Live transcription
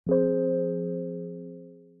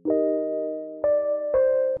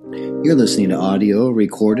You're listening to audio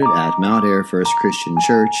recorded at Mount Air First Christian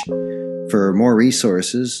Church. For more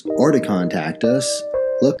resources or to contact us,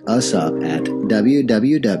 look us up at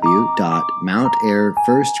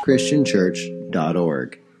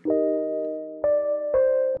www.mountairfirstchristianchurch.org.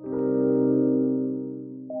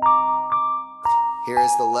 Here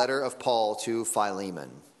is the letter of Paul to Philemon.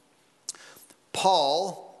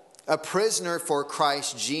 Paul, a prisoner for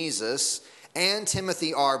Christ Jesus, and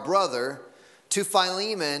Timothy, our brother, to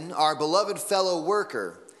Philemon, our beloved fellow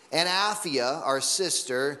worker, and Apphia, our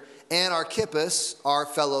sister, and Archippus, our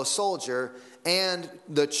fellow soldier, and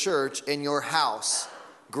the church in your house.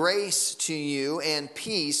 Grace to you and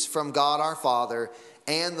peace from God our Father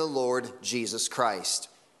and the Lord Jesus Christ.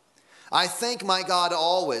 I thank my God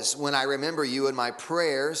always when I remember you in my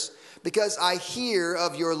prayers, because I hear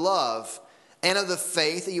of your love and of the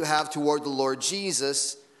faith that you have toward the Lord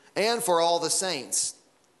Jesus and for all the saints.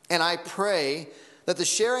 And I pray that the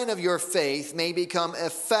sharing of your faith may become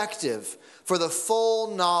effective for the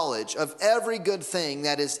full knowledge of every good thing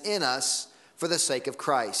that is in us for the sake of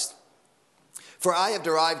Christ. For I have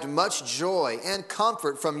derived much joy and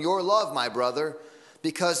comfort from your love, my brother,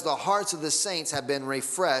 because the hearts of the saints have been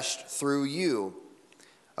refreshed through you.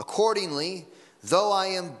 Accordingly, though I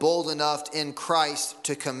am bold enough in Christ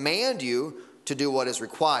to command you to do what is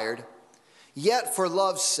required, yet for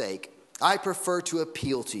love's sake, I prefer to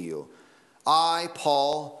appeal to you. I,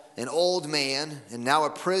 Paul, an old man, and now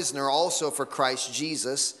a prisoner also for Christ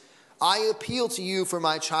Jesus, I appeal to you for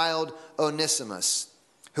my child Onesimus,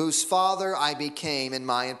 whose father I became in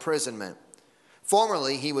my imprisonment.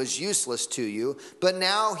 Formerly he was useless to you, but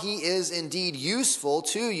now he is indeed useful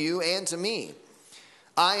to you and to me.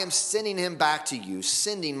 I am sending him back to you,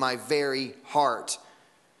 sending my very heart.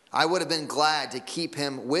 I would have been glad to keep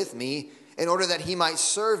him with me, in order that he might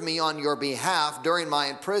serve me on your behalf during my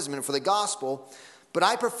imprisonment for the gospel. But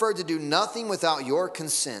I preferred to do nothing without your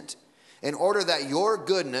consent, in order that your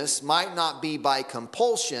goodness might not be by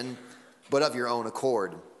compulsion, but of your own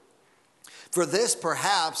accord. For this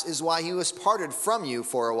perhaps is why he was parted from you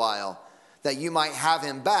for a while, that you might have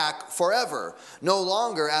him back forever, no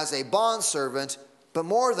longer as a bondservant, but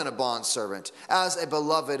more than a bondservant, as a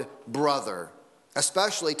beloved brother,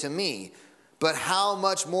 especially to me, but how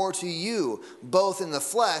much more to you, both in the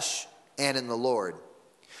flesh and in the Lord.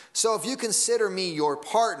 So if you consider me your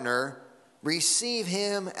partner, receive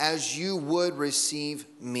him as you would receive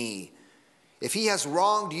me. If he has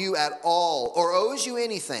wronged you at all or owes you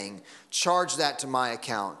anything, charge that to my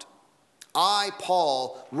account. I,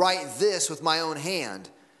 Paul, write this with my own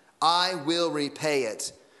hand. I will repay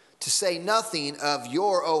it, to say nothing of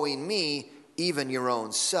your owing me, even your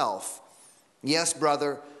own self. Yes,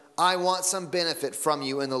 brother, I want some benefit from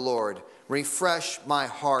you in the Lord. Refresh my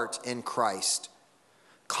heart in Christ.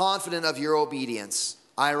 Confident of your obedience,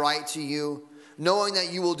 I write to you, knowing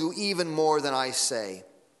that you will do even more than I say.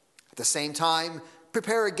 At the same time,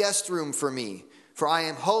 prepare a guest room for me, for I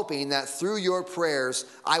am hoping that through your prayers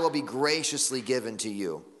I will be graciously given to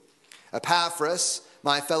you. Epaphras,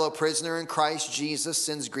 my fellow prisoner in Christ Jesus,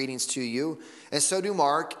 sends greetings to you, and so do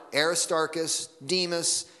Mark, Aristarchus,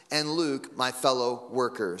 Demas, and Luke, my fellow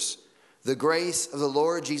workers. The grace of the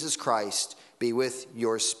Lord Jesus Christ be with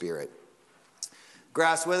your spirit.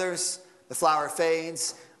 Grass withers, the flower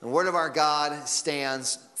fades, the word of our God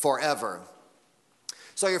stands forever.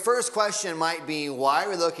 So your first question might be, why are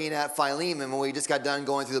we looking at Philemon when we just got done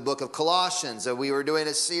going through the book of Colossians? We were doing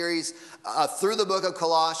a series through the book of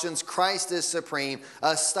Colossians, Christ is Supreme,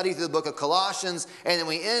 a study through the book of Colossians, and then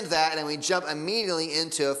we end that and then we jump immediately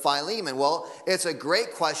into Philemon. Well, it's a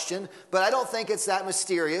great question, but I don't think it's that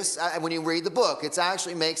mysterious when you read the book. It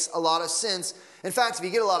actually makes a lot of sense. In fact, if you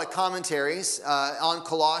get a lot of commentaries on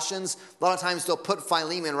Colossians, a lot of times they'll put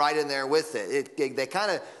Philemon right in there with it. They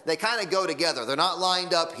kind of go together. They're not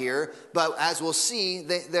lined up here, but as we'll see,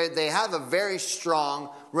 they have a very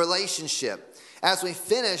strong relationship. As we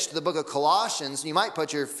finish the book of Colossians, you might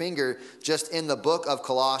put your finger just in the book of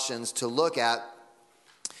Colossians to look at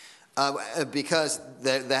because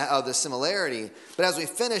of the similarity. But as we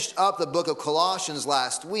finished up the book of Colossians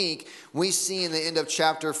last week, we see in the end of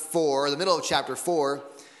chapter 4, the middle of chapter 4,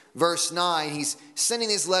 verse 9, he's sending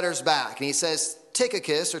these letters back. And he says,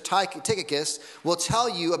 Tychicus will tell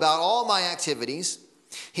you about all my activities.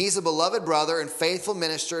 He's a beloved brother and faithful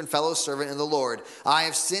minister and fellow servant in the Lord. I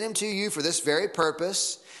have sent him to you for this very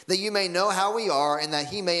purpose, that you may know how we are and that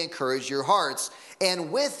he may encourage your hearts.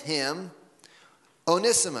 And with him,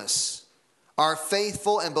 Onesimus, our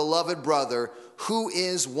faithful and beloved brother, who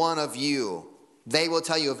is one of you. They will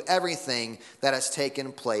tell you of everything that has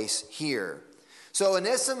taken place here. So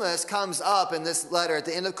Onesimus comes up in this letter at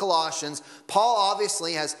the end of Colossians. Paul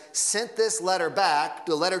obviously has sent this letter back,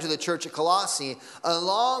 the letter to the church at Colossae,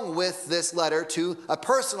 along with this letter to a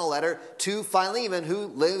personal letter to Philemon, who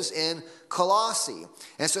lives in Colossae.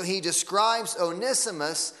 And so he describes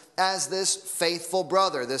Onesimus as this faithful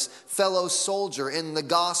brother, this fellow soldier in the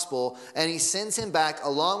gospel, and he sends him back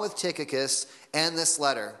along with Tychicus and this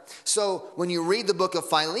letter. So when you read the book of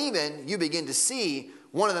Philemon, you begin to see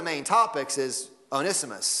one of the main topics is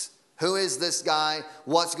Onesimus. Who is this guy?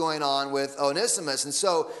 What's going on with Onesimus? And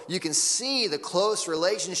so you can see the close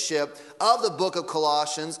relationship of the book of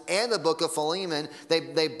Colossians and the book of Philemon.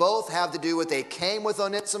 They both have to do with they came with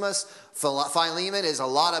Onesimus. Philemon is a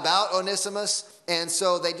lot about Onesimus. And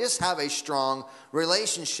so they just have a strong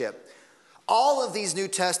relationship. All of these New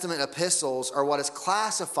Testament epistles are what is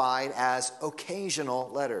classified as occasional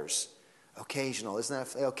letters. Occasional,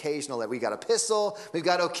 isn't that occasional? We've got epistle, we've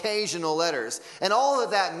got occasional letters. And all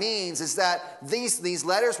of that means is that these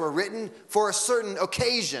letters were written for a certain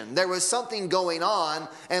occasion. There was something going on,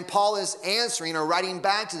 and Paul is answering or writing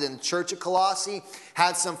back to them. The church at Colossae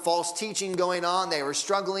had some false teaching going on. They were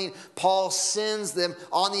struggling. Paul sends them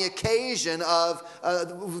on the occasion of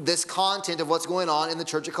this content of what's going on in the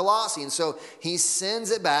church at Colossae. And so he sends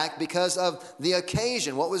it back because of the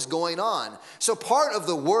occasion, what was going on. So part of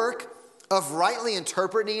the work of rightly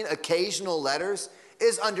interpreting occasional letters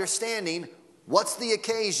is understanding what's the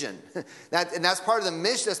occasion. And that's part of the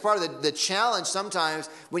mission, that's part of the challenge sometimes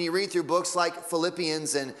when you read through books like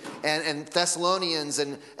Philippians and Thessalonians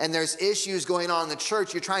and there's issues going on in the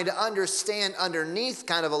church. You're trying to understand underneath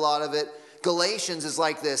kind of a lot of it. Galatians is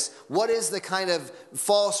like this. What is the kind of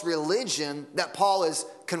false religion that Paul is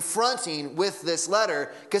confronting with this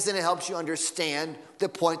letter? Because then it helps you understand the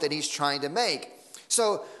point that he's trying to make.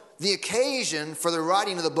 So the occasion for the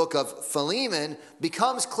writing of the book of Philemon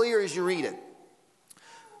becomes clear as you read it.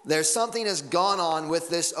 There's something that's gone on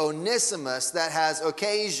with this Onesimus that has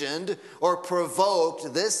occasioned or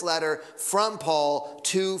provoked this letter from Paul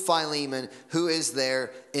to Philemon, who is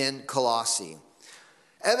there in Colossae.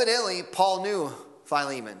 Evidently, Paul knew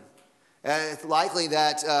Philemon. It's likely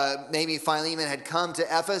that maybe Philemon had come to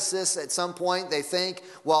Ephesus at some point, they think,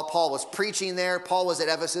 while Paul was preaching there. Paul was at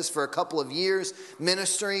Ephesus for a couple of years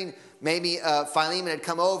ministering. Maybe Philemon had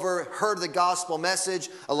come over, heard the gospel message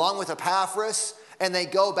along with Epaphras, and they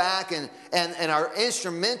go back and are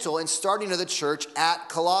instrumental in starting the church at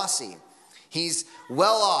Colossae. He's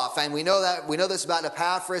well off, and we know this about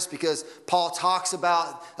Epaphras because Paul talks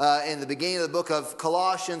about in the beginning of the book of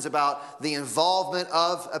Colossians about the involvement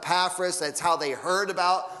of Epaphras. That's how they heard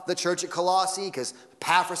about the church at Colossae, because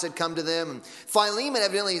Epaphras had come to them. And Philemon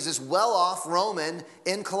evidently is this well-off Roman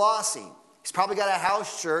in Colossae. He's probably got a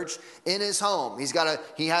house church in his home.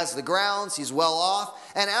 He has the grounds. He's well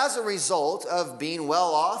off. And as a result of being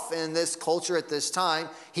well off in this culture at this time,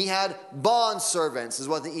 he had bond servants, is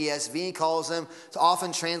what the ESV calls them. It's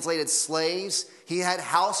often translated slaves. He had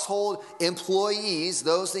household employees,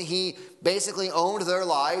 those that he basically owned their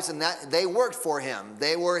lives, and that they worked for him.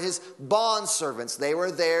 They were his bond servants. They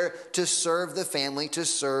were there to serve the family, to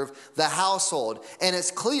serve the household. And it's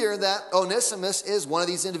clear that Onesimus is one of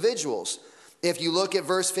these individuals. If you look at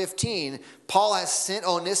verse 15, Paul has sent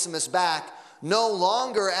Onesimus back no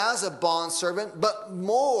longer as a bondservant, but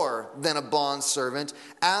more than a bondservant,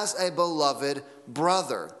 as a beloved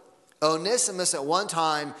brother. Onesimus at one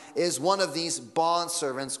time is one of these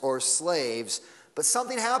bondservants or slaves, but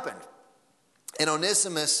something happened. And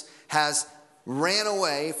Onesimus has ran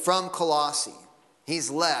away from Colossae.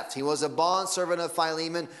 He's left. He was a bondservant of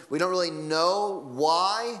Philemon. We don't really know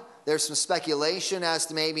why. There's some speculation as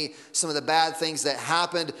to maybe some of the bad things that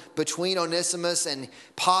happened between Onesimus and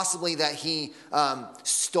possibly that he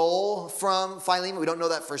stole from Philemon. We don't know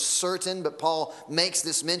that for certain, but Paul makes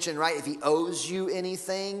this mention, right? If he owes you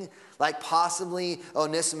anything, like possibly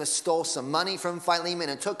Onesimus stole some money from Philemon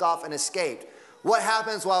and took off and escaped. What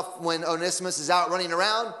happens when Onesimus is out running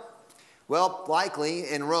around? Well, likely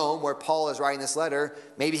in Rome, where Paul is writing this letter,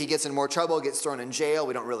 maybe he gets in more trouble, gets thrown in jail.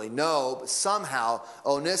 We don't really know. But somehow,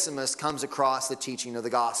 Onesimus comes across the teaching of the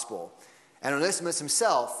gospel. And Onesimus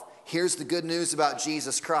himself hears the good news about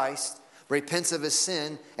Jesus Christ, repents of his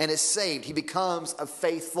sin, and is saved. He becomes a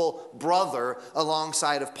faithful brother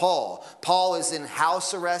alongside of Paul. Paul is in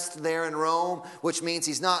house arrest there in Rome, which means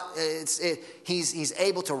he's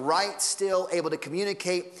able to write still, able to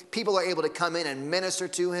communicate. People are able to come in and minister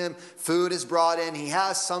to him. Food is brought in. He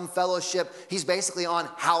has some fellowship. He's basically on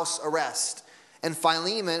house arrest. And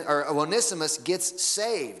Philemon, or Onesimus, gets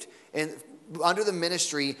saved under the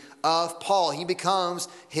ministry of Paul. He becomes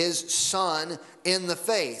his son in the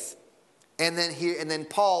faith. And then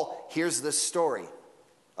Paul hears this story.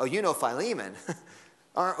 Oh, you know Philemon.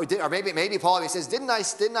 Or maybe Paul says,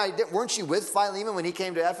 weren't you with Philemon when he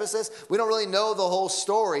came to Ephesus? We don't really know the whole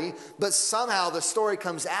story, but somehow the story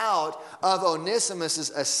comes out of Onesimus'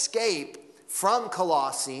 escape from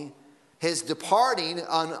Colossae, his departing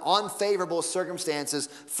on unfavorable circumstances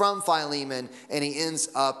from Philemon, and he ends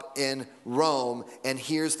up in Rome and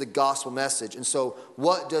hears the gospel message. And so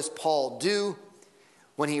what does Paul do?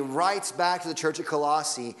 When he writes back to the church at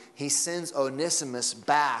Colossae, he sends Onesimus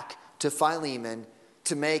back to Philemon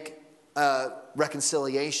to make a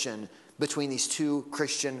reconciliation between these two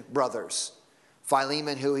Christian brothers.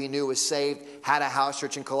 Philemon, who he knew was saved, had a house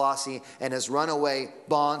church in Colossae, and his runaway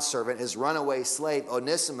bondservant, his runaway slave,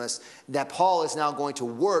 Onesimus, that Paul is now going to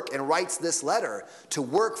work and writes this letter to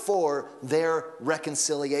work for their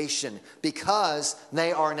reconciliation because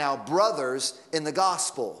they are now brothers in the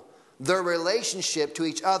gospel. Their relationship to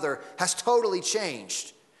each other has totally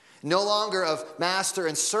changed. No longer of master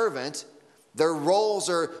and servant. Their roles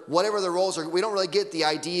are, whatever their roles are, we don't really get the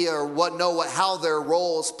idea or how their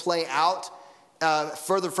roles play out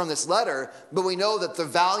further from this letter, but we know that the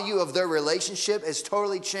value of their relationship has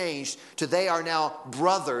totally changed to they are now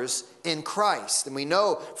brothers in Christ. And we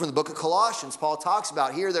know from the book of Colossians, Paul talks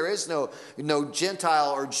about here there is no Gentile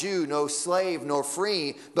or Jew, no slave, nor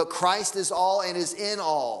free, but Christ is all and is in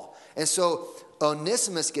all. And so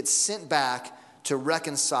Onesimus gets sent back to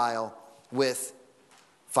reconcile with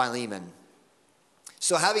Philemon.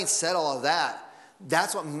 So having said all of that,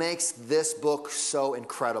 that's what makes this book so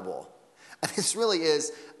incredible. And this really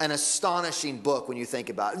is an astonishing book when you think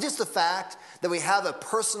about it. Just the fact that we have a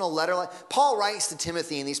personal letter. Like Paul writes to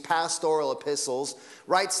Timothy in these pastoral epistles,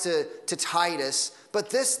 writes to Titus. But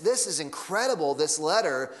this is incredible, this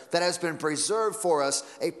letter that has been preserved for us,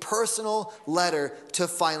 a personal letter to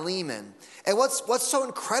Philemon. And what's so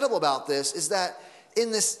incredible about this is that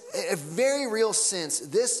in this, a very real sense,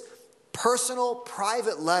 this personal,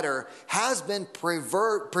 private letter has been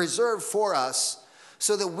preserved for us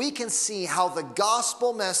so that we can see how the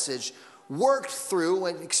gospel message worked through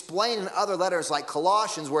and explained in other letters like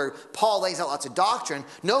Colossians, where Paul lays out lots of doctrine.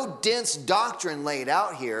 No dense doctrine laid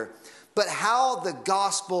out here, but how the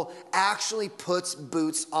gospel actually puts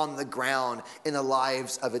boots on the ground in the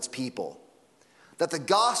lives of its people. That the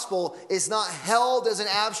gospel is not held as an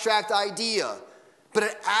abstract idea, but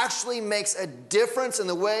it actually makes a difference in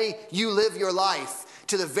the way you live your life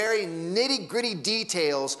to the very nitty-gritty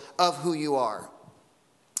details of who you are.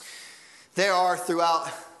 There are throughout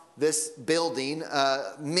this building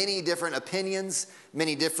many different opinions,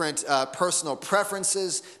 many different personal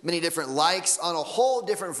preferences, many different likes on a whole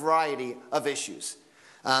different variety of issues.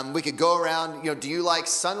 We could go around, do you like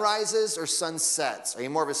sunrises or sunsets? Are you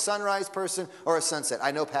more of a sunrise person or a sunset?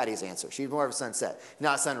 I know Patty's answer. She's more of a sunset,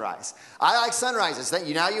 not a sunrise. I like sunrises.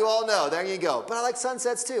 Now you all know. There you go. But I like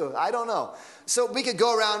sunsets too. I don't know. So we could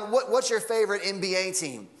go around. What's your favorite NBA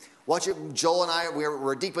team? Joel and I,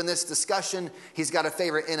 we're deep in this discussion. He's got a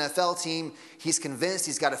favorite NFL team. He's convinced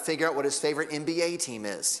he's got to figure out what his favorite NBA team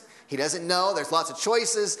is. He doesn't know. There's lots of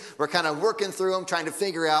choices. We're kind of working through them, trying to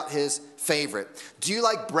figure out his favorite. Do you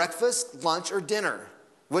like breakfast, lunch, or dinner?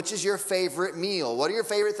 Which is your favorite meal? What are your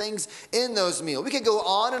favorite things in those meals? We could go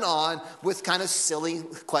on and on with kind of silly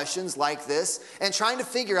questions like this and trying to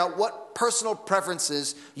figure out what personal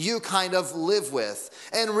preferences you kind of live with.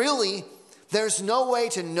 And really, there's no way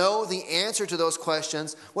to know the answer to those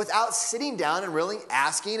questions without sitting down and really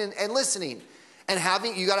asking and listening. And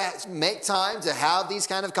you got to make time to have these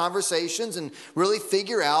kind of conversations and really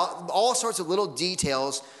figure out all sorts of little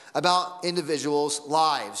details about individuals'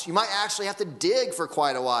 lives. You might actually have to dig for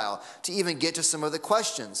quite a while to even get to some of the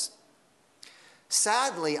questions.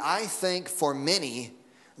 Sadly, I think for many,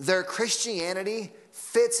 their Christianity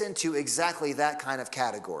fits into exactly that kind of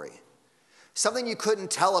category. Something you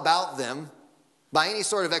couldn't tell about them by any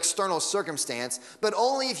sort of external circumstance, but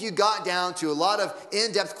only if you got down to a lot of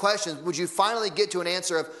in-depth questions would you finally get to an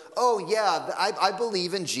answer of, oh yeah, I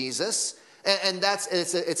believe in Jesus, and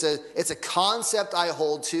it's a concept I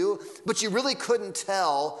hold to, but you really couldn't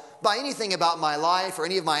tell by anything about my life or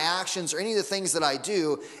any of my actions or any of the things that I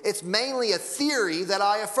do. It's mainly a theory that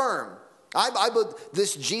I affirm. I've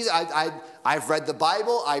read the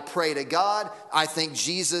Bible. I pray to God. I think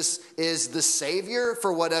Jesus is the Savior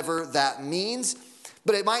for whatever that means.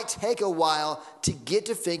 But it might take a while to get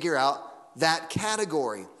to figure out that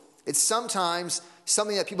category. It's sometimes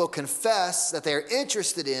something that people confess that they're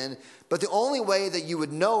interested in, but the only way that you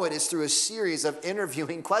would know it is through a series of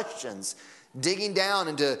interviewing questions, digging down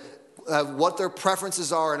into what their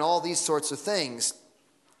preferences are and all these sorts of things.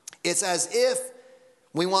 It's as if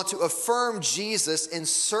We want to affirm Jesus in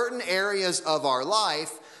certain areas of our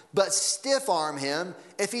life, but stiff-arm him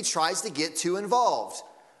if he tries to get too involved.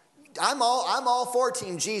 I'm all for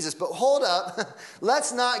Team Jesus, but hold up.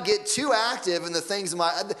 Let's not get too active in the things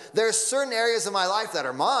there are certain areas of my life that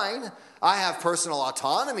are mine. I have personal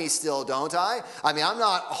autonomy still, don't I? I mean, I'm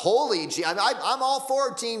not wholly, I'm all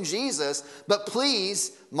for Team Jesus, but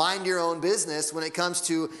please mind your own business when it comes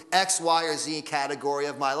to X, Y, or Z category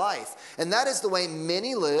of my life. And that is the way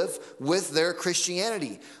many live with their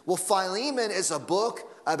Christianity. Well, Philemon is a book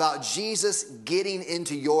about Jesus getting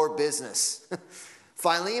into your business.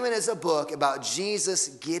 Philemon is a book about Jesus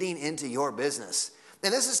getting into your business.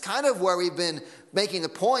 And this is kind of where we've been making the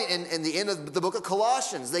point in the end of the book of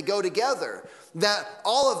Colossians. They go together. That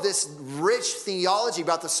all of this rich theology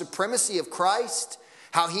about the supremacy of Christ,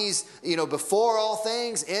 how he's, before all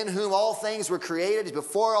things, in whom all things were created, he's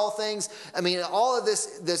before all things. I mean, all of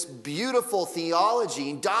this beautiful theology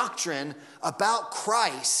and doctrine about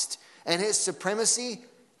Christ and his supremacy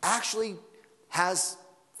actually has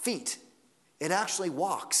feet. It actually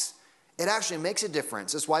walks. It actually makes a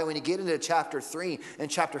difference. That's why when you get into chapter 3 and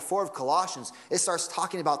chapter 4 of Colossians, it starts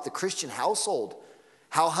talking about the Christian household,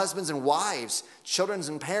 how husbands and wives, children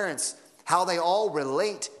and parents, how they all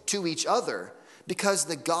relate to each other, because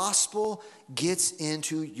the gospel gets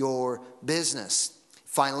into your business.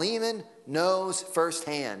 Philemon knows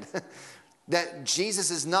firsthand that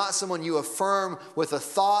Jesus is not someone you affirm with a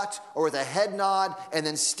thought or with a head nod and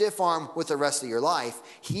then stiff arm with the rest of your life.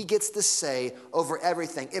 He gets the say over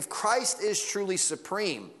everything. If Christ is truly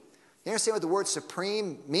supreme, you understand what the word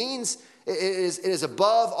supreme means? It is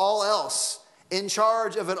above all else, in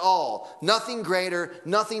charge of it all. Nothing greater,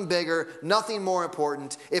 nothing bigger, nothing more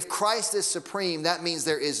important. If Christ is supreme, that means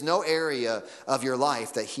there is no area of your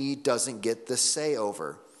life that he doesn't get the say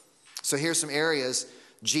over. So here's some areas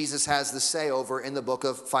Jesus has the say over in the book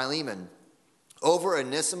of Philemon. Over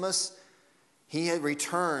Onesimus, he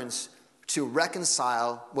returns to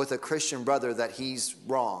reconcile with a Christian brother that he's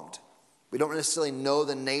wronged. We don't necessarily know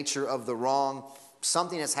the nature of the wrong.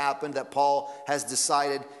 Something has happened that Paul has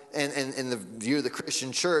decided, in the view of the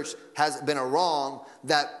Christian church, has been a wrong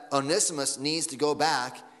that Onesimus needs to go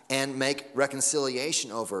back and make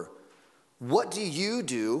reconciliation over. What do you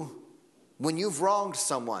do when you've wronged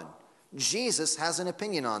someone? Jesus has an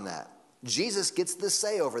opinion on that. Jesus gets the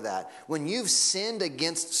say over that. When you've sinned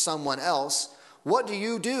against someone else, what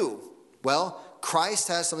do? Well, Christ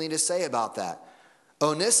has something to say about that.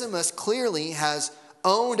 Onesimus clearly has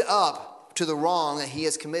owned up to the wrong that he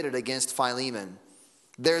has committed against Philemon.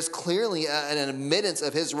 There's clearly an admittance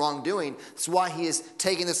of his wrongdoing. That's why he is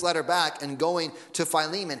taking this letter back and going to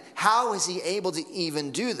Philemon. How is he able to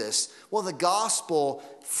even do this? Well, the gospel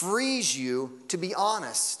frees you to be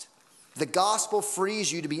honest. The gospel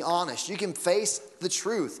frees you to be honest. You can face the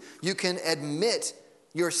truth. You can admit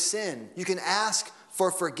your sin. You can ask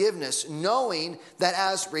for forgiveness, knowing that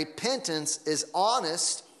as repentance is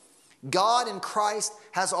honest, God in Christ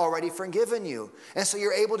has already forgiven you. And so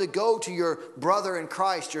you're able to go to your brother in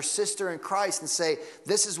Christ, your sister in Christ, and say,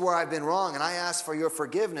 this is where I've been wrong, and I ask for your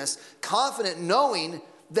forgiveness, confident knowing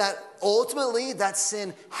that ultimately that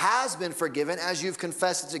sin has been forgiven as you've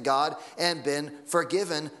confessed it to God and been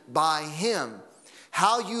forgiven by him.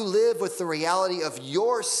 How you live with the reality of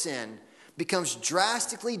your sin becomes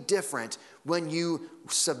drastically different when you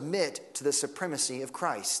submit to the supremacy of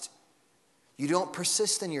Christ. You don't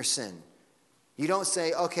persist in your sin. You don't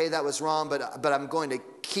say, okay, that was wrong, but I'm going to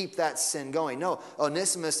keep that sin going. No,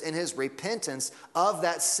 Onesimus, in his repentance of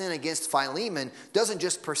that sin against Philemon, doesn't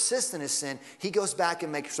just persist in his sin. He goes back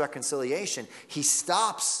and makes reconciliation. He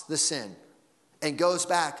stops the sin and goes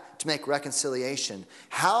back to make reconciliation.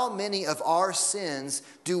 How many of our sins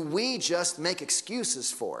do we just make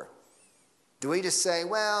excuses for? Do we just say,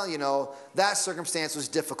 well, that circumstance was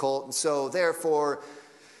difficult, and so therefore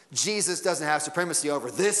Jesus doesn't have supremacy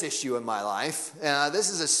over this issue in my life. This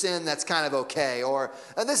is a sin that's kind of okay. Or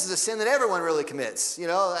this is a sin that everyone really commits.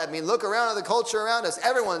 Look around at the culture around us.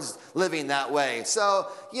 Everyone's living that way. So,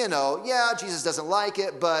 Jesus doesn't like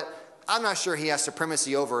it, but I'm not sure he has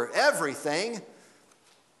supremacy over everything.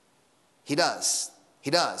 He does.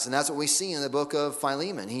 He does. And that's what we see in the book of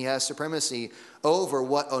Philemon. He has supremacy over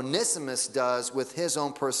what Onesimus does with his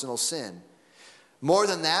own personal sin. More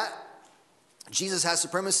than that, Jesus has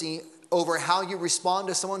supremacy over how you respond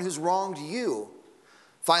to someone who's wronged you.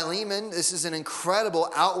 Philemon, this is an incredible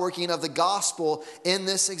outworking of the gospel in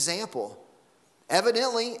this example.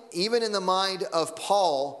 Evidently, even in the mind of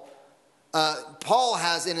Paul, Paul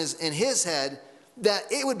has in his head that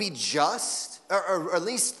it would be just, or at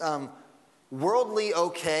least worldly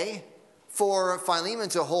okay, for Philemon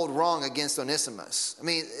to hold wrong against Onesimus. I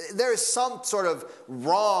mean, there is some sort of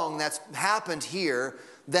wrong that's happened here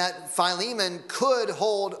that Philemon could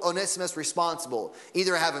hold Onesimus responsible.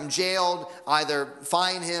 Either have him jailed, either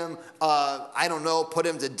fine him, put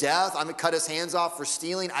him to death. Cut his hands off for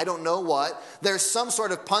stealing. I don't know what. There's some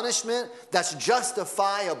sort of punishment that's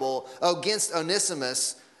justifiable against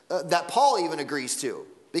Onesimus that Paul even agrees to.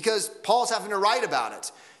 Because Paul's having to write about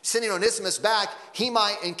it. Sending Onesimus back, he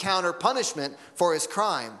might encounter punishment for his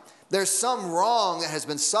crime. There's some wrong that has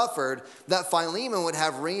been suffered that Philemon would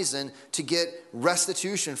have reason to get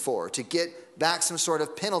restitution for, to get back some sort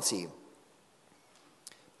of penalty.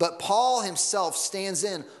 But Paul himself stands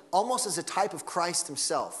in almost as a type of Christ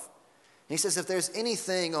himself. And he says, if there's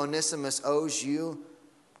anything Onesimus owes you,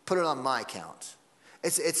 put it on my account.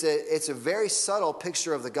 It's a very subtle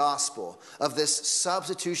picture of the gospel, of this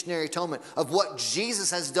substitutionary atonement, of what Jesus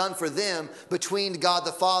has done for them between God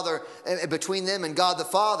the Father, between them and God the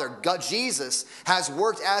Father. Jesus has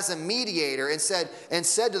worked as a mediator and said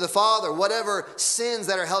to the Father, whatever sins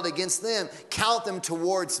that are held against them, count them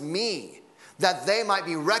towards me, that they might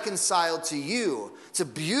be reconciled to you. It's a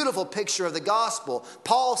beautiful picture of the gospel.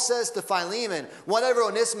 Paul says to Philemon, whatever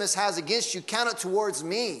Onesimus has against you, count it towards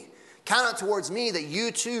me. Count it towards me that you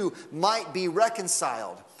too might be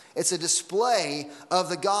reconciled. It's a display of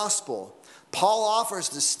the gospel. Paul offers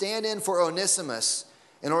to stand in for Onesimus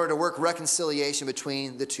in order to work reconciliation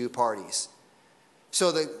between the two parties.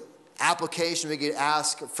 So the application we could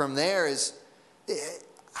ask from there is,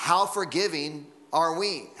 how forgiving are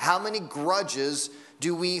we? How many grudges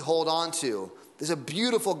do we hold on to? There's a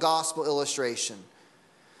beautiful gospel illustration.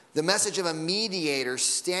 The message of a mediator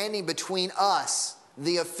standing between us,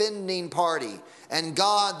 the offending party, and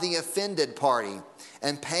God, the offended party,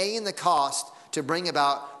 and paying the cost to bring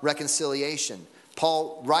about reconciliation.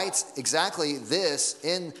 Paul writes exactly this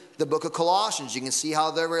in the book of Colossians. You can see how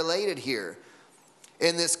they're related here.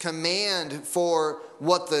 In this command for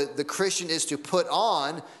what the Christian is to put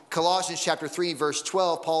on, Colossians chapter 3, verse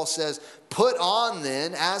 12, Paul says, put on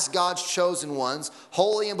then, as God's chosen ones,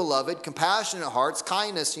 holy and beloved, compassionate hearts,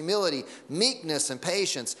 kindness, humility, meekness, and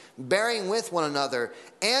patience, bearing with one another.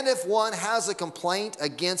 And if one has a complaint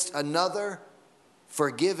against another,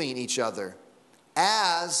 forgiving each other.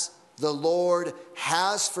 As the Lord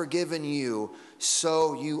has forgiven you,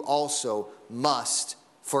 so you also must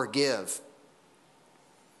forgive.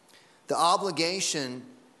 That obligation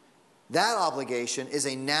is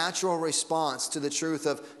a natural response to the truth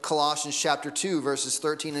of Colossians chapter 2, verses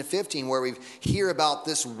 13 and 15, where we hear about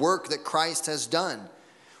this work that Christ has done.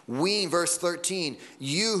 We, verse 13,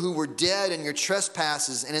 you who were dead in your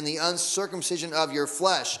trespasses and in the uncircumcision of your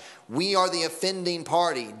flesh, we are the offending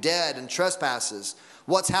party, dead in trespasses.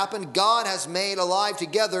 What's happened? God has made alive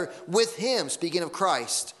together with him, speaking of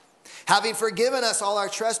Christ, having forgiven us all our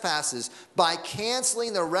trespasses by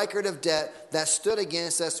canceling the record of debt that stood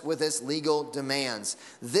against us with its legal demands.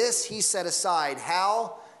 This he set aside.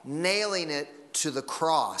 How? Nailing it to the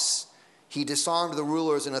cross. He disarmed the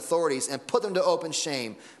rulers and authorities and put them to open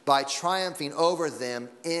shame by triumphing over them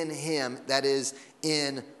in him, that is,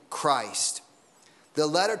 in Christ. The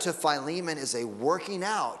letter to Philemon is a working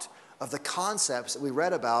out of the concepts that we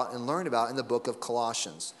read about and learned about in the book of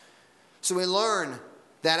Colossians. So we learn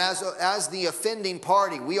that as the offending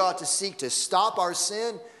party, we ought to seek to stop our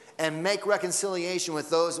sin and make reconciliation with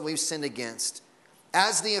those that we've sinned against.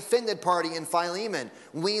 As the offended party in Philemon,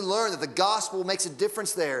 we learn that the gospel makes a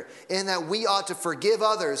difference there in that we ought to forgive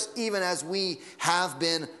others even as we have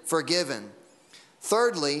been forgiven.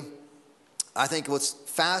 Thirdly, I think what's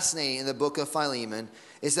fascinating in the book of Philemon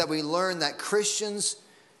is that we learn that Christians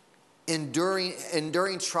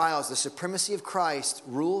enduring trials, the supremacy of Christ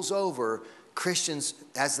rules over Christians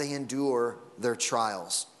as they endure their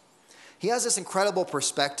trials. He has this incredible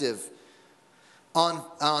perspective on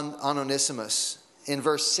Onesimus in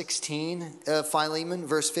verse 16 of Philemon,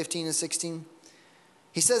 verse 15 and 16.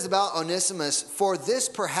 He says about Onesimus, for this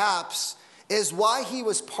perhaps is why he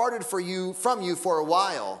was parted from you for a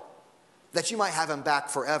while, that you might have him back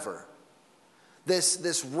forever.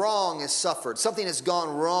 This wrong is suffered. Something has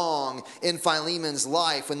gone wrong in Philemon's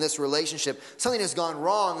life in this relationship. Something has gone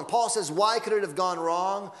wrong. And Paul says, why could it have gone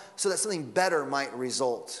wrong? So that something better might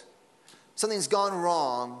result. Something's gone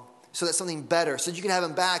wrong so that something better, so that you can have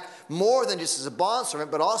him back more than just as a bondservant,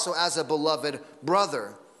 but also as a beloved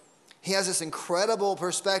brother. He has this incredible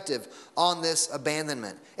perspective on this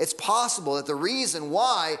abandonment. It's possible that the reason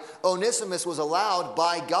why Onesimus was allowed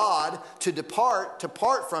by God to depart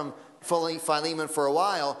from Philemon for a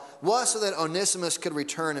while was so that Onesimus could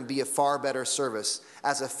return and be a far better service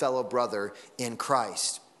as a fellow brother in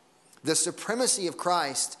Christ. The supremacy of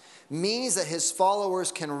Christ means that his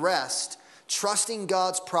followers can rest, trusting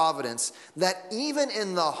God's providence, that even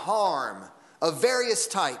in the harm of various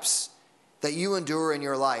types that you endure in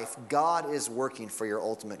your life, God is working for your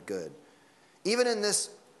ultimate good. Even in this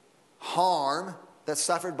harm that's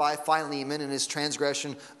suffered by Philemon and his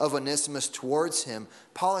transgression of Onesimus towards him,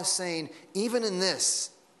 Paul is saying, even in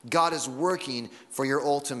this, God is working for your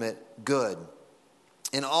ultimate good.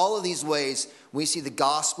 In all of these ways, we see the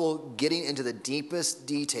gospel getting into the deepest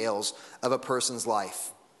details of a person's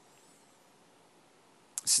life.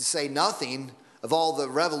 To say nothing of all the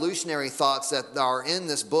revolutionary thoughts that are in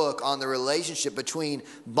this book on the relationship between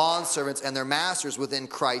bondservants and their masters within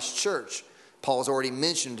Christ's church. Paul has already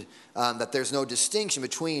mentioned that there's no distinction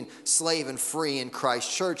between slave and free in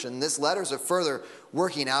Christ's church, and this letter is a further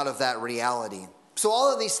working out of that reality. So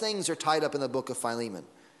all of these things are tied up in the book of Philemon.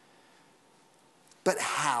 But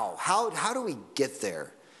how? How do we get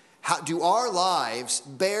there? How do our lives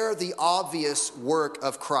bear the obvious work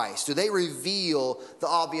of Christ? Do they reveal the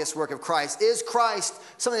obvious work of Christ? Is Christ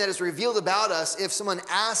something that is revealed about us if someone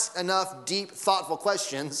asks enough deep, thoughtful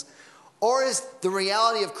questions? Or is the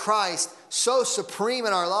reality of Christ so supreme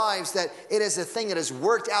in our lives that it is a thing that is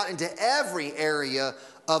worked out into every area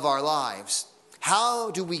of our lives?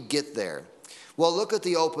 How do we get there? Well, look at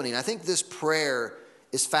the opening. I think this prayer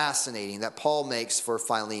is fascinating that Paul makes for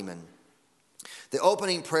Philemon. The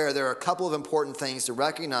opening prayer, there are a couple of important things to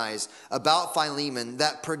recognize about Philemon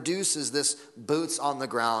that produces this boots on the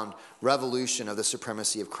ground revolution of the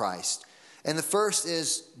supremacy of Christ. And the first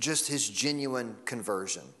is just his genuine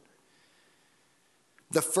conversion.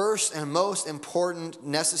 The first and most important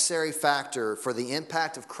necessary factor for the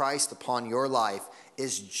impact of Christ upon your life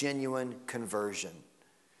is genuine conversion.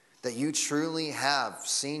 That you truly have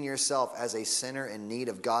seen yourself as a sinner in need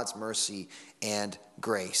of God's mercy and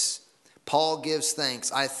grace. Paul gives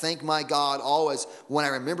thanks. I thank my God always when I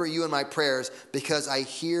remember you in my prayers, because I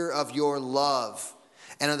hear of your love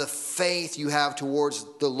and of the faith you have towards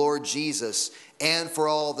the Lord Jesus and for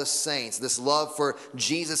all the saints. This love for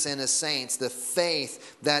Jesus and his saints, the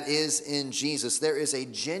faith that is in Jesus. There is a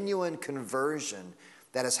genuine conversion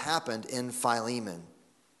that has happened in Philemon.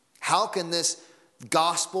 How can this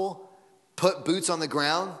gospel put boots on the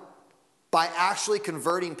ground? By actually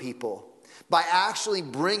converting people. By actually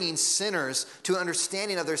bringing sinners to an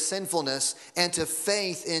understanding of their sinfulness and to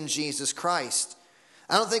faith in Jesus Christ.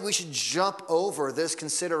 I don't think we should jump over this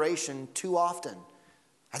consideration too often.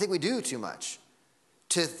 I think we do too much.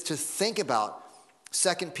 To think about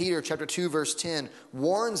 2 Peter chapter 2, verse 10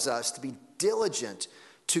 warns us to be diligent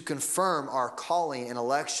to confirm our calling and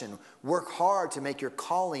election. Work hard to make your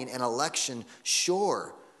calling and election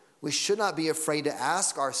sure. We should not be afraid to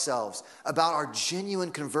ask ourselves about our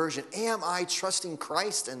genuine conversion. Am I trusting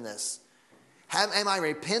Christ in this? Am I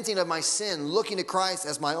repenting of my sin, looking to Christ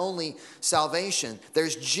as my only salvation?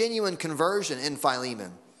 There's genuine conversion in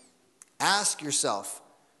Philemon. Ask yourself,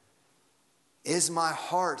 is my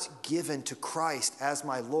heart given to Christ as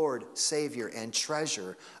my Lord, Savior, and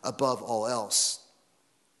treasure above all else?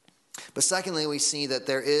 But secondly, we see that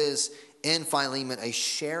there is in Philemon a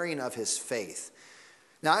sharing of his faith.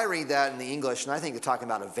 Now, I read that in the English, and I think they're talking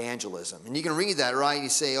about evangelism. And you can read that, right? You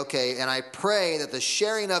say, okay, and I pray that the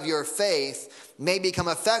sharing of your faith may become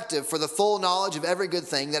effective for the full knowledge of every good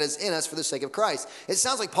thing that is in us for the sake of Christ. It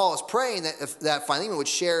sounds like Paul is praying that Philemon would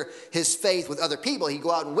share his faith with other people. He'd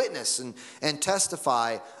go out and witness and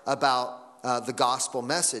testify about the gospel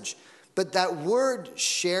message. But that word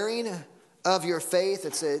sharing of your faith,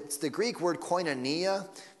 it's the Greek word koinonia,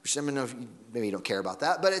 which I don't know if maybe you don't care about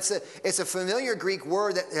that, but it's a familiar Greek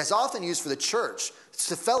word that is often used for the church. It's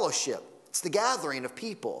the fellowship. It's the gathering of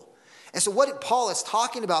people. And so what Paul is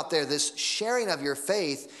talking about there, this sharing of your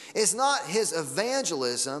faith, is not his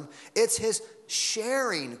evangelism. It's his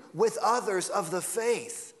sharing with others of the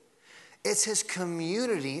faith. It's his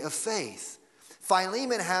community of faith.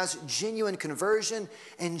 Philemon has genuine conversion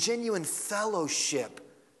and genuine fellowship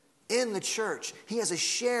in the church. He has a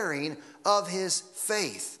sharing of his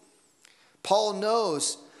faith. Paul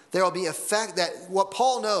knows there will be what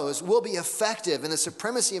Paul knows will be effective in the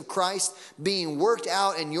supremacy of Christ being worked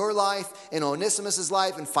out in your life, in Onesimus'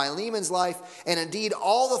 life, in Philemon's life, and indeed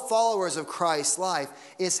all the followers of Christ's life,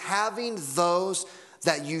 is having those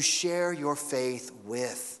that you share your faith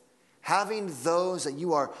with. Having those that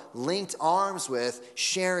you are linked arms with,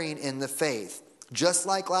 sharing in the faith. Just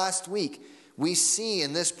like last week, we see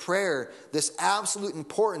in this prayer this absolute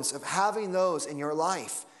importance of having those in your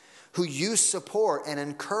life who you support and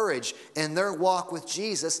encourage in their walk with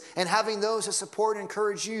Jesus, and having those who support and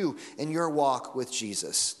encourage you in your walk with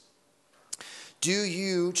Jesus. Do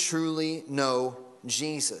you truly know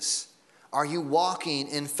Jesus? Are you walking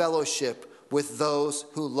in fellowship with those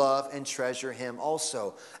who love and treasure him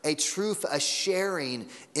also? A sharing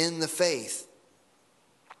in the faith.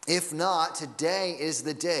 If not, today is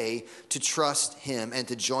the day to trust him and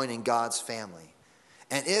to join in God's family.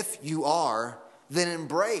 And if you are, then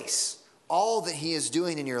embrace all that he is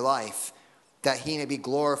doing in your life, that he may be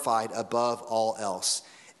glorified above all else.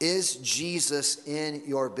 Is Jesus in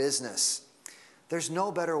your business? There's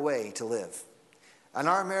no better way to live. In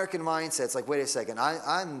our American mindset, it's like, wait a second,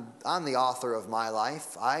 I'm the author of my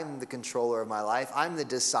life. I'm the controller of my life. I'm the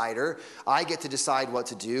decider. I get to decide what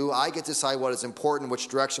to do. I get to decide what is important, which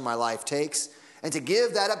direction my life takes. And to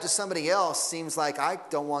give that up to somebody else seems like I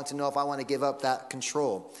don't want to know if I want to give up that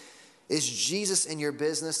control. Is Jesus in your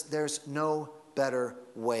business? There's no better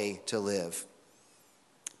way to live.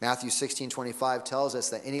 Matthew 16:25 tells us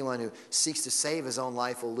that anyone who seeks to save his own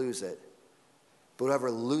life will lose it. But whoever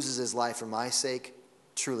loses his life for my sake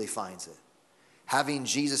truly finds it. Having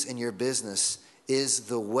Jesus in your business is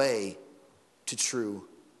the way to true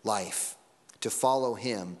life. To follow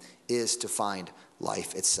him is to find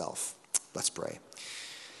life itself. Let's pray.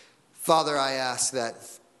 Father, I ask that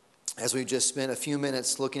as we've just spent a few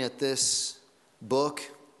minutes looking at this book,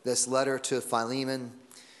 this letter to Philemon,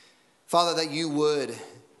 Father, that you would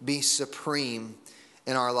be supreme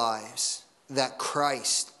in our lives, that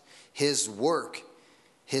Christ, his work,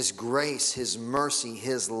 his grace, his mercy,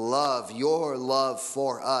 his love, your love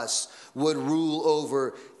for us would rule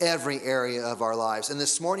over every area of our lives. And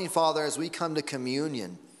this morning, Father, as we come to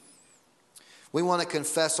communion, we want to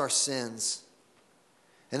confess our sins.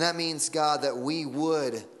 And that means, God, that we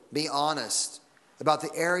would be honest about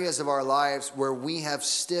the areas of our lives where we have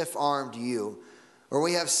stiff-armed you, or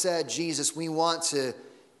we have said, Jesus, we want to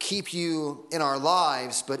keep you in our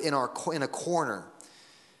lives, but in a corner.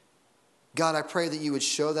 God, I pray that you would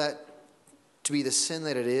show that to be the sin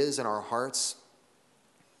that it is in our hearts,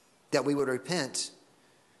 that we would repent,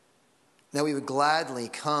 that we would gladly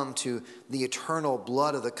come to the eternal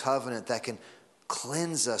blood of the covenant that can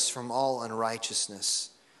cleanse us from all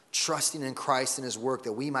unrighteousness, trusting in Christ and his work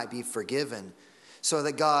that we might be forgiven, so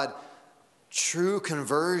that God, true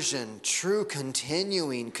conversion, true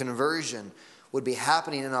continuing conversion would be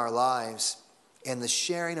happening in our lives, and the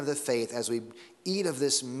sharing of the faith as we eat of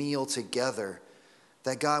this meal together,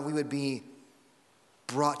 that God, we would be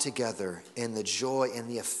brought together in the joy and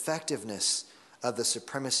the effectiveness of the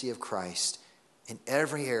supremacy of Christ in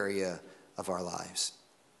every area of our lives.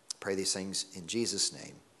 Pray these things in Jesus'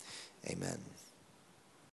 name. Amen.